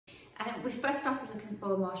We first started looking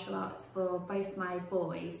for martial arts for both my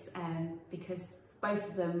boys because both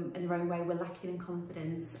of them in their own way were lacking in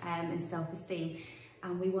confidence and self-esteem,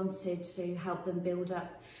 and we wanted to help them build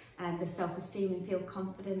up the self-esteem and feel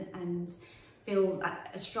confident and feel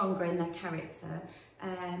stronger in their character,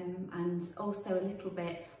 and also a little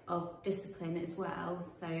bit of discipline as well.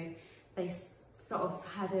 So they sort of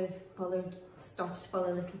started to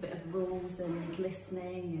follow a little bit of rules and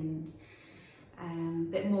listening, and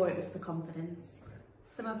a bit more it was for confidence.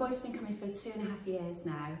 So my boys have been coming for 2.5 years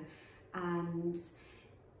now, and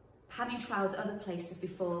having trialled other places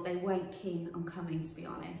before, they weren't keen on coming, to be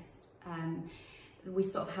honest. We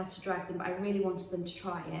sort of had to drag them, but I really wanted them to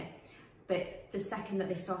try it. But the second that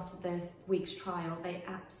they started their week's trial, they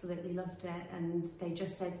absolutely loved it, and they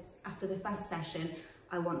just said after the first session,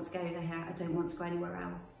 I want to go there, I don't want to go anywhere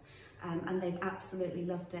else. And they've absolutely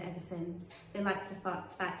loved it ever since. They liked the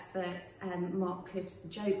fact that Mark could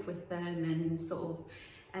joke with them and sort of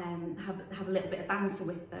have a little bit of banter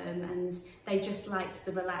with them, and they just liked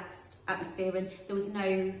the relaxed atmosphere. And there was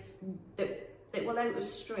no, although it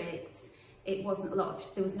was strict, it wasn't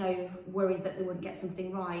there was no worry that they wouldn't get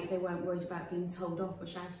something right. They weren't worried about being told off or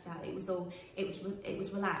shouted at. It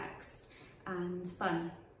was relaxed and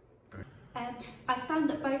fun. I found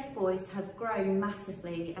that both boys have grown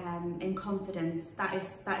massively in confidence.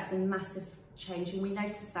 That's a massive change, and we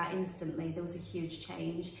noticed that instantly. There was a huge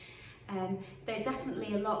change. They're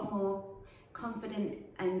definitely a lot more confident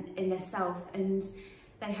in themselves, and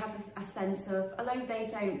they have a sense of, although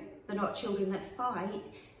they're not children that fight,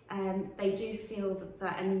 they do feel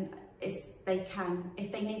that, and they can,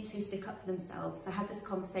 if they need to, stick up for themselves. I had this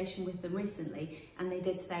conversation with them recently, and they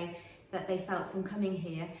did say that they felt from coming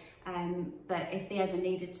here that if they ever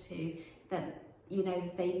needed to, that, you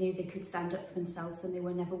know, they knew they could stand up for themselves, and they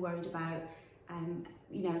were never worried about,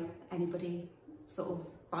 you know, anybody sort of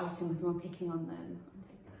fighting with them or picking on them.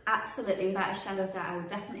 Absolutely, without a shadow of doubt, I would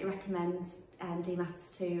definitely recommend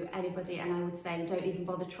DMATs to anybody, and I would say don't even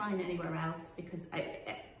bother trying anywhere else, because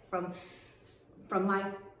from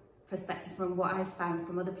my perspective, from what I've found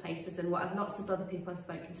from other places and what lots of other people I've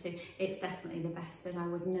spoken to, it's definitely the best, and I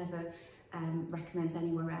would never recommend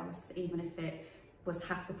anywhere else. Even if it was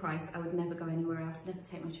half the price, I would never go anywhere else, never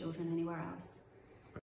take my children anywhere else.